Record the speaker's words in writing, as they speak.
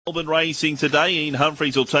Melbourne racing today. Ian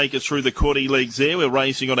Humphries will take us through the quaddy leagues there. We're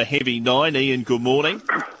racing on a heavy 9. Ian, good morning.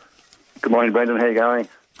 Good morning, Brendan. How are you going?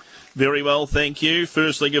 Very well, thank you.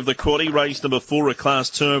 First leg of the quaddy, race number 4, a class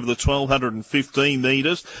 2 over the 1,215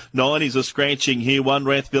 metres. 9 is a scratching here. 1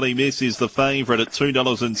 Rathvilly Miss is the favourite at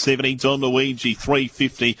 $2.70. Don Luigi,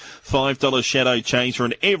 $3.50. $5 Shadow Chaser,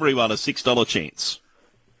 and everyone a $6 chance.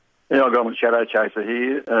 Yeah, I've gone with Shadow Chaser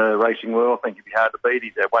here. Racing well. I think he'd be hard to beat.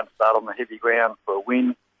 He's had one start on the heavy ground for a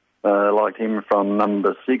win. Like him from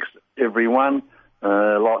number 6, everyone.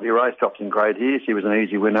 Lightly raced, drops in grade here. She was an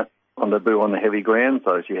easy winner on debut on the heavy ground,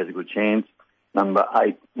 so she has a good chance. Number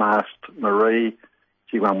 8, Masked Marie.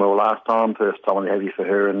 She won well last time. First time on the heavy for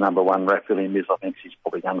her. And number 1, Rathvilly Miss. I think she's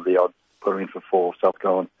probably under the odds. Put her in for 4. So I've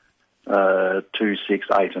gone 2, 6,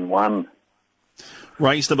 8 and 1.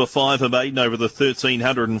 Race number 5, a maiden over the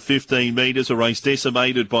 1,315 metres. A race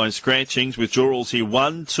decimated by scratchings with draws here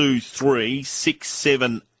 1, 2, 3, 6,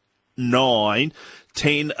 7, 9,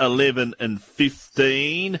 10, 11 and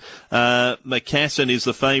 15. Macassan is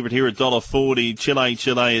the favourite here at $1.40. Chile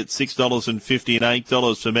at $6.50 and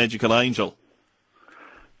 $8 for Magical Angel.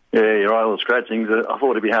 Yeah, you're right. All the scratchings. I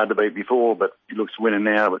thought it'd be hard to beat before, but he looks winning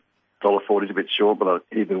now. But $1.40 is a bit short, but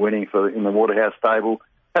he'd be winning in the Waterhouse stable.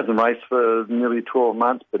 Hasn't raced for nearly 12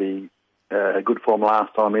 months, but he had good form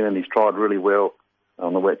last time in, and he's tried really well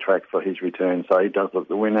on the wet track for his return. So he does look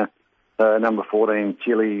the winner. Number 14,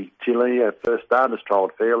 Chile, first start, has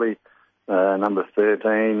trialled fairly. Number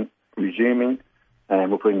 13, Resuming.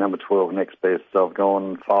 And we're putting number 12 next best. So I've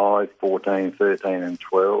gone 5, 14, 13 and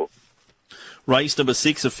 12. Race number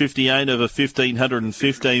 6 of 58 over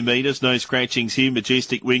 1,515 metres. No scratchings here.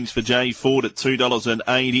 Majestic Wings for Jay Ford at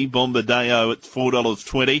 $2.80. Bombardeo at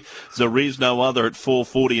 $4.20. Zariz No Other at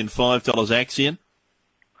 $4.40 and $5 Axion.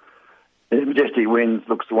 Yeah, Majestic Wings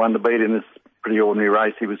looks the one to beat in this pretty ordinary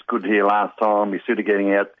race. He was good here last time. He's sort of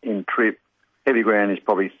getting out in trip. Heavy ground is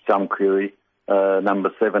probably some query.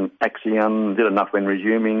 Number 7, Axion, did enough when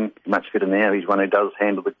Resuming. Much fitter now. He's one who does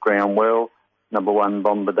handle the ground well. Number 1,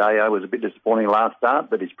 Bombardeo, was a bit disappointing last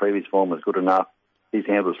start, but his previous form was good enough. He's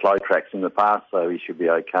handled slow tracks in the past, so he should be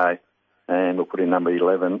okay. And we'll put in number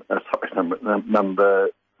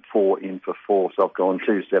 4 in for 4. So I've gone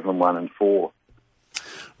 2, 7, 1 and 4.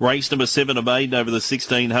 Race number 7, a maiden over the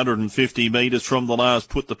 1,650 metres from the last.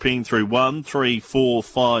 Put the pin through 1, 3, 4,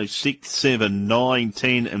 5, 6, 7, 9,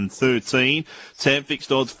 10 and 13. Tab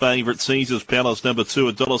fixed odds favourite, Caesar's Palace number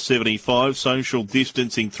 2, $1.75. Social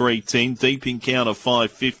Distancing, $3.10. Deep Encounter,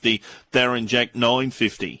 $5.50. Darren Jack,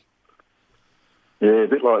 $9.50. Yeah, a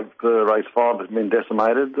bit like race 5 has been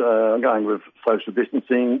decimated. I'm going with Social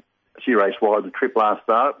Distancing. She raced wide the trip last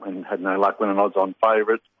start and had no luck winning odds on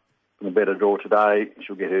favourite. In a better draw today,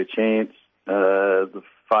 she'll get her chance. The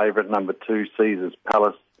favourite, number 2, Caesar's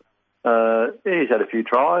Palace. He's had a few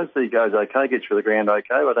tries. He goes okay, gets through the ground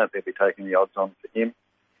okay. I don't think we're taking the odds on for him.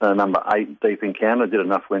 Number 8, Deep Encounter, did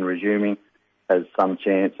enough when Resuming. Has some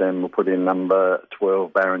chance, and we'll put in number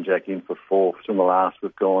 12, Baron Jack, in for 4. From the last,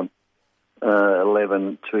 we've gone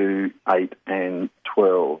 11, 2, 8 and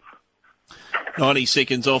 12. 90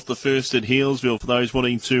 seconds off the first at Healesville for those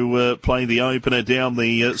wanting to play the opener down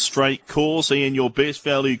the straight course. Ian, your best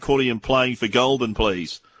value quaddy and play for Goulburn,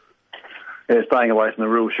 please. Yeah, staying away from the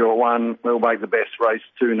real short one. We'll make the best race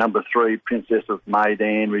 2, number 3, Princess of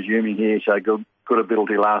Maydan, Resuming here. Showed good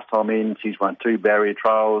ability last time in. She's won 2 barrier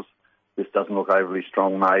trials. This doesn't look overly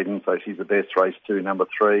strong maiden, so she's the best. Race 2, number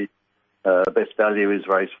 3. Best value is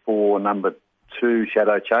race 4, number 2,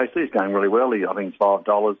 Shadow Chaser. He's going really well. I think it's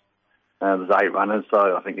 $5. There's 8 runners,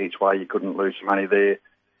 so I think each way you couldn't lose some money there.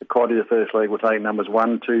 The quaddy, the first leg, will take numbers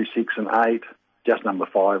 1, 2, 6 and 8. Just number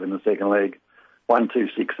 5 in the second leg. 1, 2,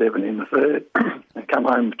 6, 7 in the third. And come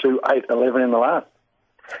home 2, 8, 11 in the last.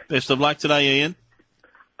 Best of luck today, Ian.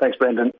 Thanks, Brendan.